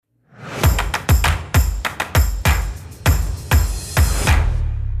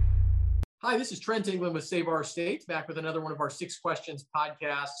Hi, this is Trent England with Save Our State, back with another one of our Six Questions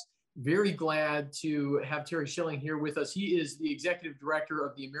podcasts. Very glad to have Terry Schilling here with us. He is the executive director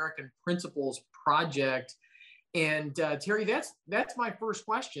of the American Principles Project. And Terry, that's my first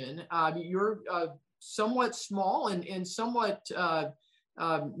question. You're somewhat small and somewhat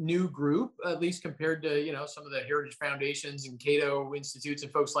new group, at least compared to some of the Heritage Foundations and Cato Institutes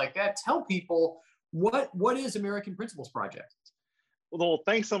and folks like that. Tell people what is American Principles Project? Well,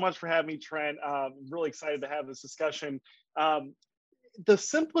 thanks so much for having me, Trent. I'm really excited to have this discussion. The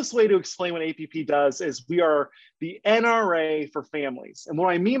simplest way to explain what APP does is we are the NRA for families. And what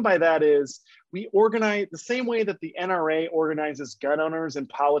I mean by that is we organize the same way that the NRA organizes gun owners in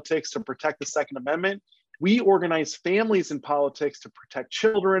politics to protect the Second Amendment. We organize families in politics to protect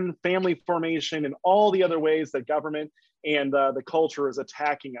children, family formation, and all the other ways that government and the culture is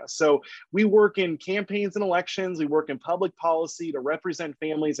attacking us. So we work in campaigns and elections. We work in public policy to represent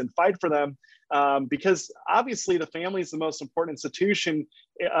families and fight for them, because obviously the family is the most important institution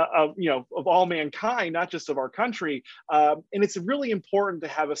of all mankind, not just of our country. And it's really important to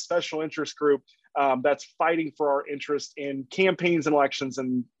have a special interest group that's fighting for our interest in campaigns and elections,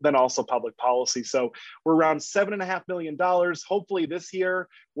 and then also public policy. So we're around $7.5 million. Hopefully this year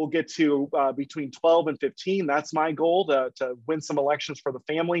we'll get to between 12 and 15. That's my goal, to win some elections for the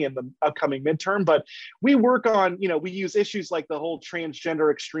family in the upcoming midterm. But we work on, we use issues like the whole transgender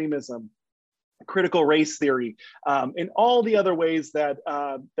extremism, critical race theory, and all the other ways that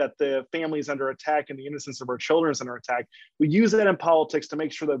the family is under attack and the innocence of our children is under attack. We use that in politics to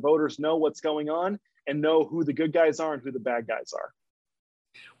make sure that voters know what's going on and know who the good guys are and who the bad guys are.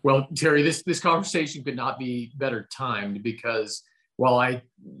 Well, Terry, this conversation could not be better timed, because while I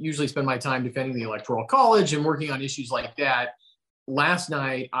usually spend my time defending the Electoral College and working on issues like that, last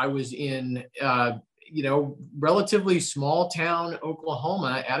night I was in relatively small town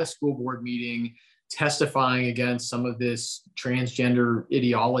Oklahoma at a school board meeting testifying against some of this transgender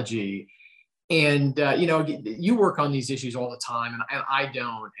ideology. And, you work on these issues all the time, and I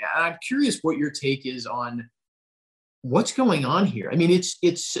don't. And I'm curious what your take is on what's going on here. I mean,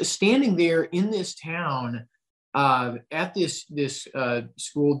 it's standing there in this town at this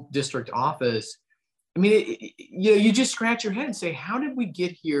school district office. I mean, you just scratch your head and say, how did we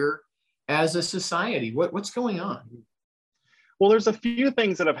get here as a society? What's going on? Well, there's a few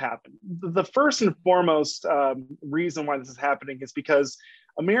things that have happened. The first and foremost reason why this is happening is because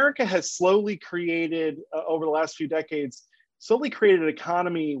America has slowly created, over the last few decades, an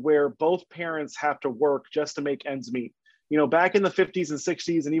economy where both parents have to work just to make ends meet. Back in the 50s and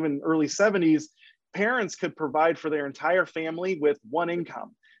 60s and even early 70s, parents could provide for their entire family with one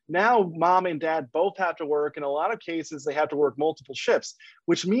income. Now, mom and dad both have to work. In a lot of cases, they have to work multiple shifts,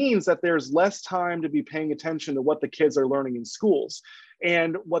 which means that there's less time to be paying attention to what the kids are learning in schools.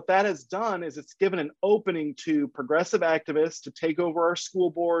 And what that has done is it's given an opening to progressive activists to take over our school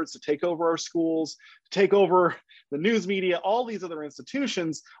boards, to take over our schools, to take over the news media, all these other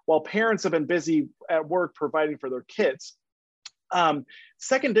institutions, while parents have been busy at work providing for their kids.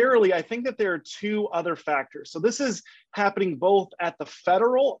 Secondarily, I think that there are two other factors. So this is happening both at the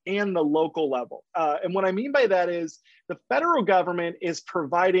federal and the local level. And what I mean by that is the federal government is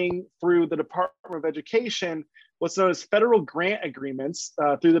providing through the Department of Education what's known as federal grant agreements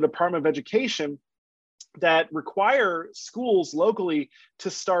through the Department of Education that require schools locally to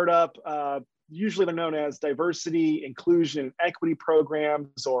start up usually they're known as diversity, inclusion, and equity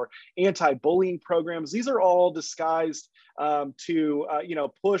programs or anti-bullying programs. These are all disguised to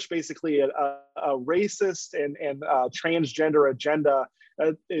push basically a racist and transgender agenda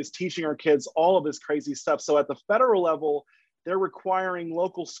that is teaching our kids all of this crazy stuff. So at the federal level, they're requiring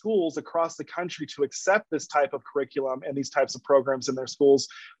local schools across the country to accept this type of curriculum and these types of programs in their schools.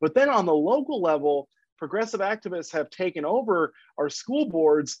 But then on the local level, progressive activists have taken over our school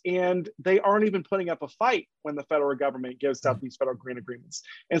boards, and they aren't even putting up a fight when the federal government gives out these federal grant agreements.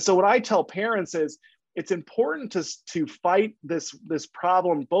 And so what I tell parents is it's important to fight this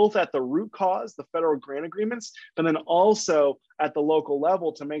problem both at the root cause, the federal grant agreements, but then also at the local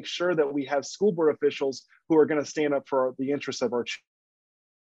level to make sure that we have school board officials who are going to stand up for the interests of our children.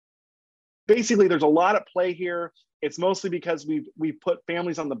 Basically, there's a lot at play here. It's mostly because we've put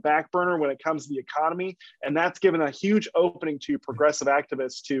families on the back burner when it comes to the economy, and that's given a huge opening to progressive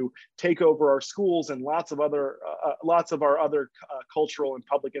activists to take over our schools and lots of our other cultural and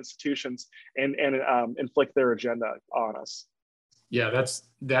public institutions and inflict their agenda on us. Yeah,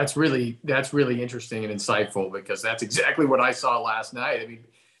 that's really interesting and insightful, because that's exactly what I saw last night. I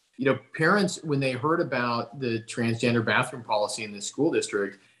mean, parents, when they heard about the transgender bathroom policy in the school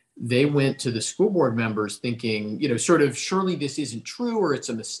district, they went to the school board members thinking, surely this isn't true or it's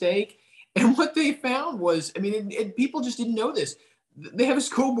a mistake. And what they found was, I mean, people just didn't know this. They have a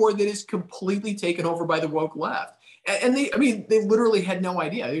school board that is completely taken over by the woke left. And they, I mean, they literally had no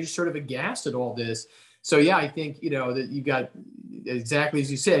idea. They're just sort of aghast at all this. So yeah, I think, that you got, exactly as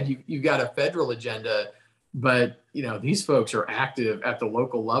you said, you've got a federal agenda, but these folks are active at the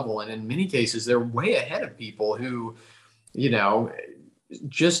local level. And in many cases, they're way ahead of people who, you know,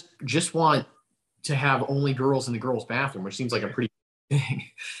 just want to have only girls in the girls' bathroom, which seems like a pretty thing.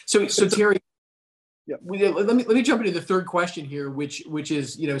 So Terry, Yeah. let me jump into the third question here, which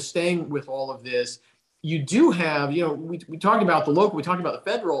is, staying with all of this. You do have, we talked about the local, we talked about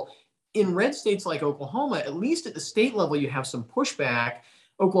the federal. In red states like Oklahoma, at least at the state level, you have some pushback.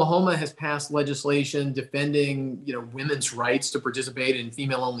 Oklahoma has passed legislation defending, women's rights to participate in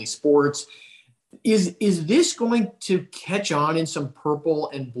female-only sports. Is this going to catch on in some purple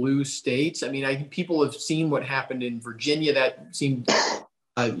and blue states? I mean, I think people have seen what happened in Virginia. That seemed,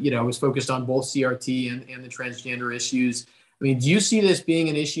 was focused on both CRT and the transgender issues. I mean, do you see this being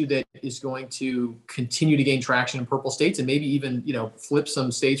an issue that is going to continue to gain traction in purple states and maybe even, flip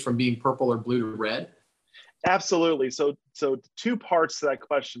some states from being purple or blue to red? Absolutely. So two parts to that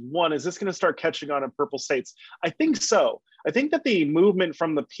question. One, is this going to start catching on in purple states? I think so. I think that the movement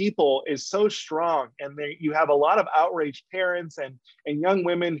from the people is so strong, and you have a lot of outraged parents and young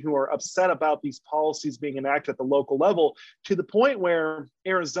women who are upset about these policies being enacted at the local level, to the point where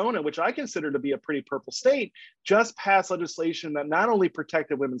Arizona, which I consider to be a pretty purple state, just passed legislation that not only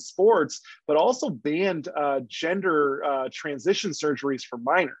protected women's sports, but also banned gender transition surgeries for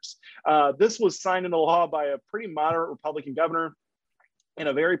minors. This was signed into law by a pretty moderate Republican governor in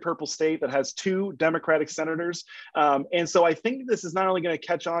a very purple state that has 2 Democratic senators. And so I think this is not only going to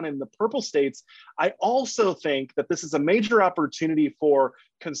catch on in the purple states, I also think that this is a major opportunity for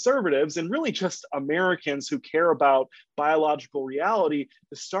conservatives and really just Americans who care about biological reality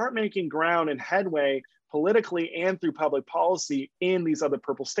to start making ground and headway politically and through public policy in these other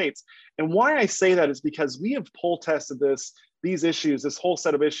purple states. And why I say that is because we have poll tested these issues, this whole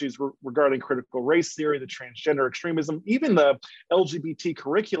set of issues regarding critical race theory, the transgender extremism, even the LGBT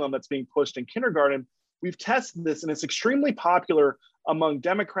curriculum that's being pushed in kindergarten. We've tested this, and it's extremely popular among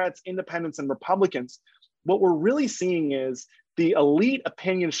Democrats, independents, and Republicans. What we're really seeing is the elite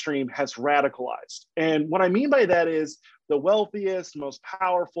opinion stream has radicalized. And what I mean by that is the wealthiest, most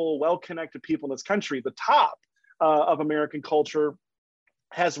powerful, well-connected people in this country, the top of American culture,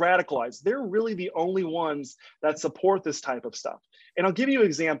 has radicalized. They're really the only ones that support this type of stuff. And I'll give you an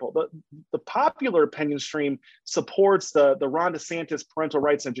example. The popular opinion stream supports the Ron DeSantis parental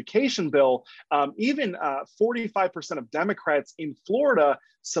rights education bill. Even 45% of Democrats in Florida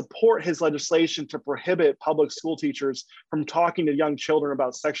support his legislation to prohibit public school teachers from talking to young children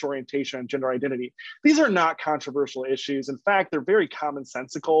about sexual orientation and gender identity. These are not controversial issues. In fact, they're very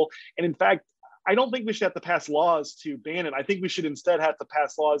commonsensical. And in fact, I don't think we should have to pass laws to ban it. I think we should instead have to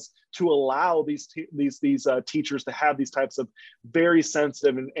pass laws to allow these teachers to have these types of very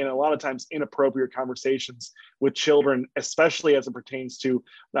sensitive and a lot of times inappropriate conversations with children, especially as it pertains to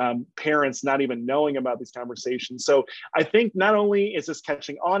parents not even knowing about these conversations. So I think not only is this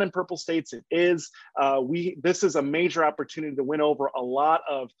catching on in purple states, it is. This is a major opportunity to win over a lot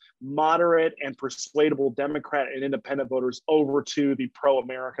of moderate and persuadable Democrat and independent voters over to the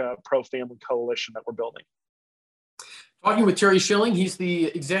pro-America, pro-family coalition that we're building. Talking with Terry Schilling, he's the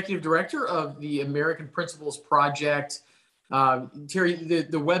executive director of the American Principles Project. Terry, the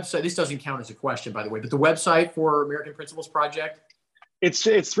website, this doesn't count as a question, by the way, but the website for American Principles Project? It's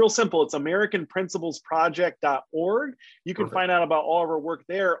real simple. It's americanprinciplesproject.org. You can find out about all of our work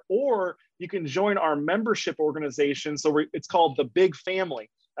there, or you can join our membership organization. So it's called the Big Family.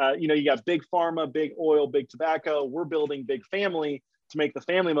 You got big pharma, big oil, big tobacco. We're building Big Family to make the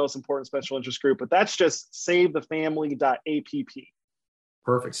family most important special interest group, but that's just savethefamily.app.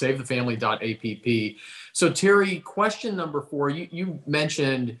 Perfect. Savethefamily.app. So Terry, question number 4, you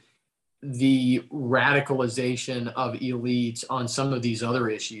mentioned the radicalization of elites on some of these other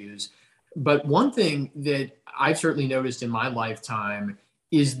issues. But one thing that I've certainly noticed in my lifetime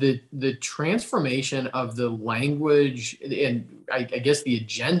is the transformation of the language and I guess the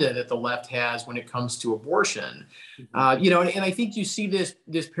agenda that the left has when it comes to abortion. And I think you see this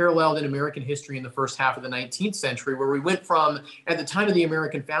paralleled in American history in the first half of the 19th century, where we went from, at the time of the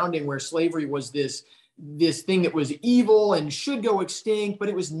American founding, where slavery was this thing that was evil and should go extinct, but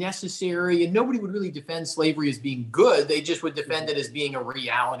it was necessary, and nobody would really defend slavery as being good. They just would defend it as being a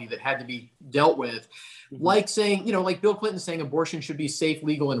reality that had to be dealt with. Like saying, like Bill Clinton saying abortion should be safe,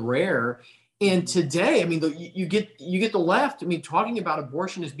 legal, and rare. And today, I mean, you get the left, I mean, talking about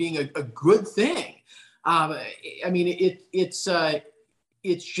abortion as being a good thing. I mean, it's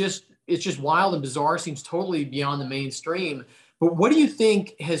just it's just wild and bizarre, seems totally beyond the mainstream. But what do you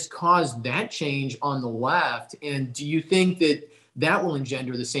think has caused that change on the left? And do you think that that will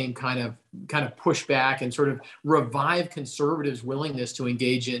engender the same kind of pushback and sort of revive conservatives' willingness to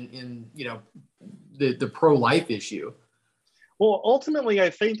engage in the pro-life issue? Well, ultimately, I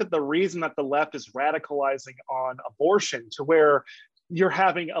think that the reason that the left is radicalizing on abortion to where you're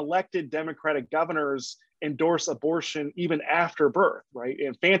having elected Democratic governors endorse abortion even after birth, right?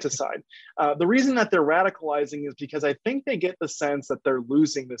 Infanticide. The reason that they're radicalizing is because I think they get the sense that they're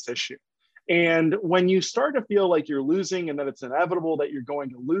losing this issue. And when you start to feel like you're losing and that it's inevitable that you're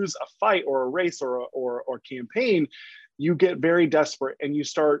going to lose a fight or a race or campaign, you get very desperate and you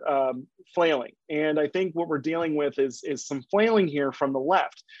start flailing. And I think what we're dealing with is some flailing here from the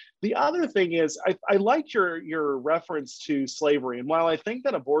left. The other thing is, I like your reference to slavery. And while I think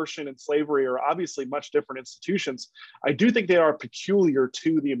that abortion and slavery are obviously much different institutions, I do think they are peculiar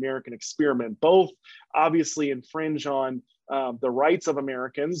to the American experiment. Both obviously infringe on the rights of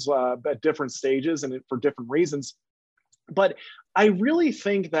Americans at different stages and for different reasons. But I really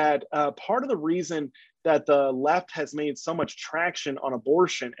think that part of the reason that the left has made so much traction on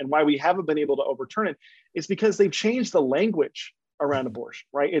abortion and why we haven't been able to overturn it is because they've changed the language around abortion,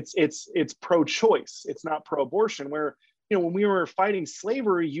 right? It's pro-choice. It's not pro-abortion, where, when we were fighting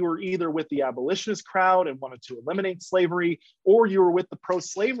slavery, you were either with the abolitionist crowd and wanted to eliminate slavery, or you were with the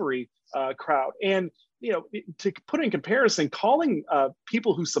pro-slavery crowd. And, to put in comparison, calling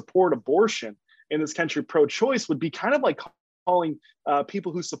people who support abortion in this country pro-choice would be kind of like calling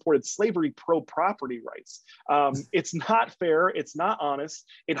people who supported slavery pro-property rights. It's not fair. It's not honest.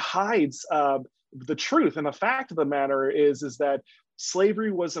 It hides the truth. And the fact of the matter is that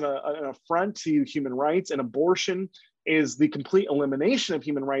slavery was an affront to human rights, and abortion is the complete elimination of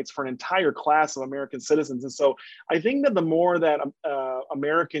human rights for an entire class of American citizens. And so I think that the more that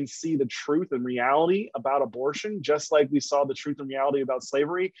Americans see the truth and reality about abortion, just like we saw the truth and reality about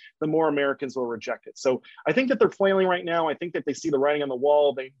slavery, the more Americans will reject it. So I think that they're flailing right now. I think that they see the writing on the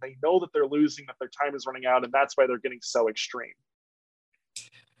wall. They know that they're losing, that their time is running out, and that's why they're getting so extreme.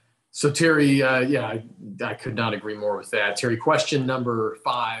 So Terry, I could not agree more with that. Terry, question number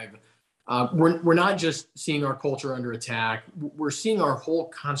 5. We're not just seeing our culture under attack. We're seeing our whole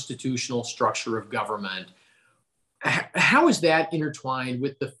constitutional structure of government. How is that intertwined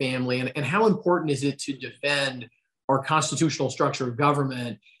with the family, and how important is it to defend our constitutional structure of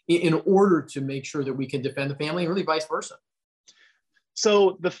government in order to make sure that we can defend the family, and really vice versa?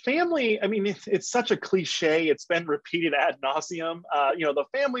 So the family, I mean, it's such a cliche. It's been repeated ad nauseum. The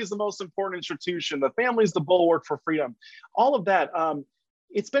family is the most important institution. The family is the bulwark for freedom. All of that.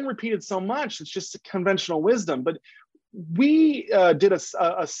 It's been repeated so much. It's just conventional wisdom. But we did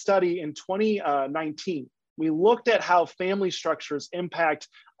a study in 2019. We looked at how family structures impact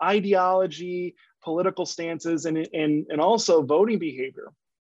ideology, political stances, and also voting behavior.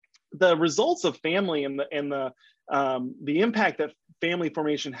 The results of family and the impact that family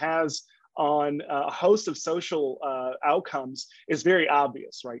formation has on a host of social outcomes is very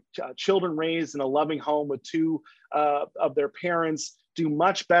obvious, right? Children raised in a loving home with two of their parents do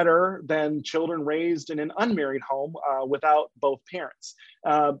much better than children raised in an unmarried home without both parents.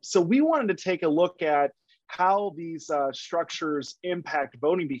 So we wanted to take a look at how these structures impact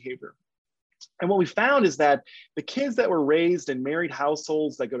voting behavior. And what we found is that the kids that were raised in married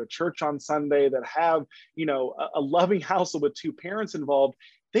households that go to church on Sunday, that have, a loving household with two parents involved,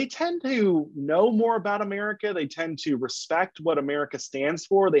 they tend to know more about America. They tend to respect what America stands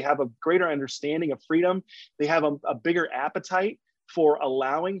for. They have a greater understanding of freedom. They have a bigger appetite for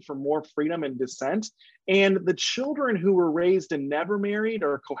allowing for more freedom and dissent. And the children who were raised in never married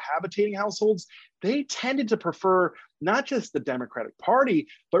or cohabitating households, they tended to prefer not just the Democratic Party,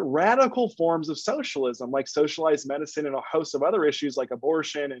 but radical forms of socialism, like socialized medicine and a host of other issues like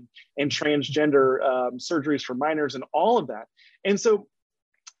abortion and transgender surgeries for minors and all of that. And so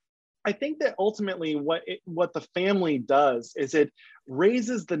I think that ultimately what the family does is it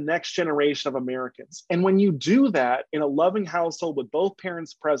raises the next generation of Americans. And when you do that in a loving household with both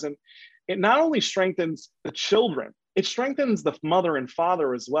parents present, it not only strengthens the children, it strengthens the mother and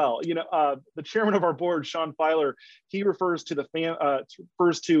father as well. The chairman of our board, Sean Filer, he refers to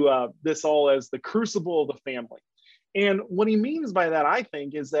this all as the crucible of the family. And what he means by that, I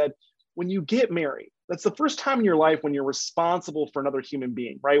think, is that when you get married, that's the first time in your life when you're responsible for another human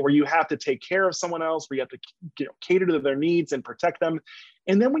being, right? Where you have to take care of someone else, where you have to cater to their needs and protect them.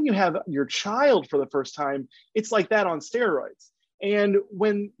 And then when you have your child for the first time, it's like that on steroids. And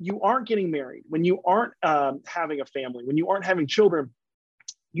when you aren't getting married, when you aren't having a family, when you aren't having children,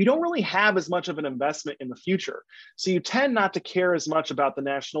 you don't really have as much of an investment in the future. So you tend not to care as much about the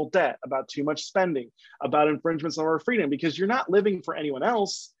national debt, about too much spending, about infringements on our freedom, because you're not living for anyone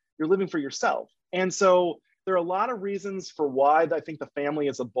else, you're living for yourself. And so there are a lot of reasons for why I think the family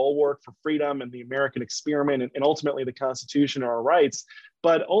is a bulwark for freedom and the American experiment, and ultimately the Constitution and our rights.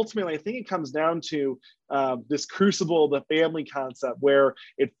 But ultimately, I think it comes down to this crucible, the family concept, where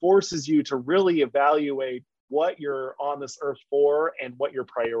it forces you to really evaluate what you're on this earth for and what your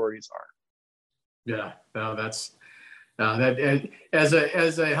priorities are. Yeah, no, that's that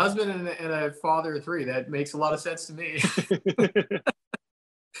as a husband and a father of three, that makes a lot of sense to me.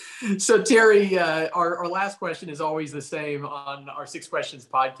 So Terry, our last question is always the same on our Six Questions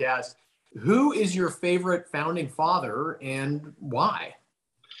podcast. Who is your favorite founding father and why?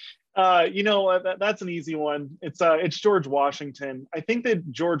 That's an easy one. It's George Washington. I think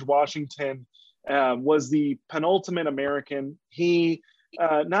that George Washington was the penultimate American. He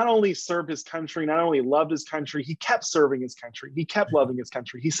not only served his country, not only loved his country, he kept serving his country. He kept loving his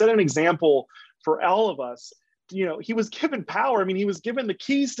country. He set an example for all of us. He was given power. I mean, he was given the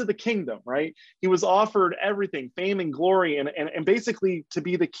keys to the kingdom, right? He was offered everything, fame and glory, and basically to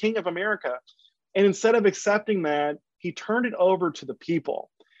be the king of America. And instead of accepting that, he turned it over to the people.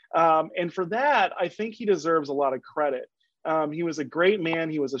 And for that, I think he deserves a lot of credit. He was a great man.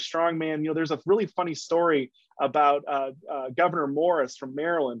 He was a strong man. There's a really funny story about Governor Morris from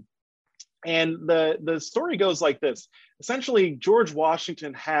Maryland. And the story goes like this. Essentially, George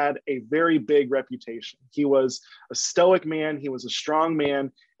Washington had a very big reputation. He was a stoic man. He was a strong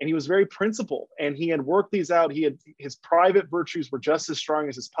man, and he was very principled. And he had worked these out. His private virtues were just as strong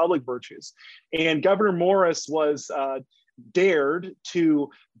as his public virtues. And Governor Morris was dared to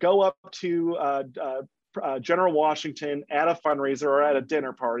go up to General Washington at a fundraiser or at a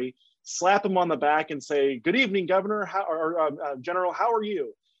dinner party, slap him on the back and say, "Good evening, Governor, General, how are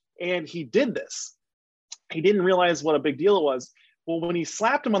you?" And he did this. He didn't realize what a big deal it was. Well, when he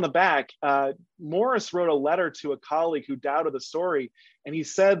slapped him on the back, Morris wrote a letter to a colleague who doubted the story. And he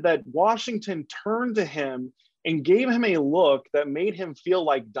said that Washington turned to him and gave him a look that made him feel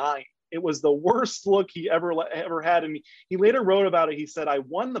like dying. It was the worst look he ever had. And he later wrote about it. He said, "I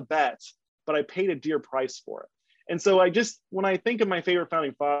won the bet, but I paid a dear price for it." And so when I think of my favorite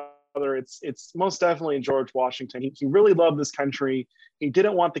founding father, it's most definitely George Washington. He really loved this country. He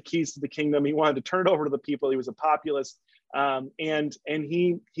didn't want the keys to the kingdom. He wanted to turn it over to the people. He was a populist. And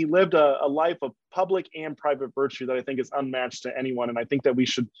he lived a life of public and private virtue that I think is unmatched to anyone. And I think that we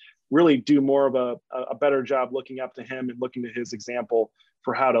should really do more of a better job looking up to him and looking to his example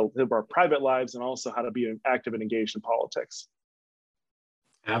for how to live our private lives and also how to be active and engaged in politics.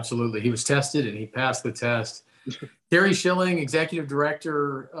 Absolutely. He was tested and he passed the test. Terry Schilling, Executive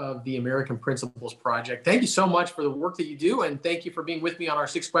Director of the American Principles Project. Thank you so much for the work that you do. And thank you for being with me on our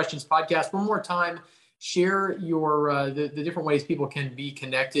Six Questions podcast. One more time, share the different ways people can be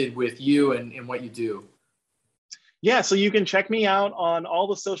connected with you and what you do. Yeah, so you can check me out on all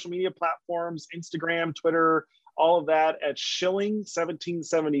the social media platforms, Instagram, Twitter, all of that at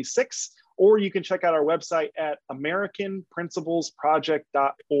Schilling1776, or you can check out our website at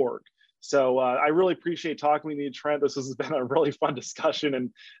AmericanPrinciplesProject.org. So I really appreciate talking with you, Trent. This has been a really fun discussion, and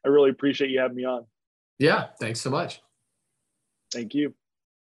I really appreciate you having me on. Yeah, thanks so much. Thank you.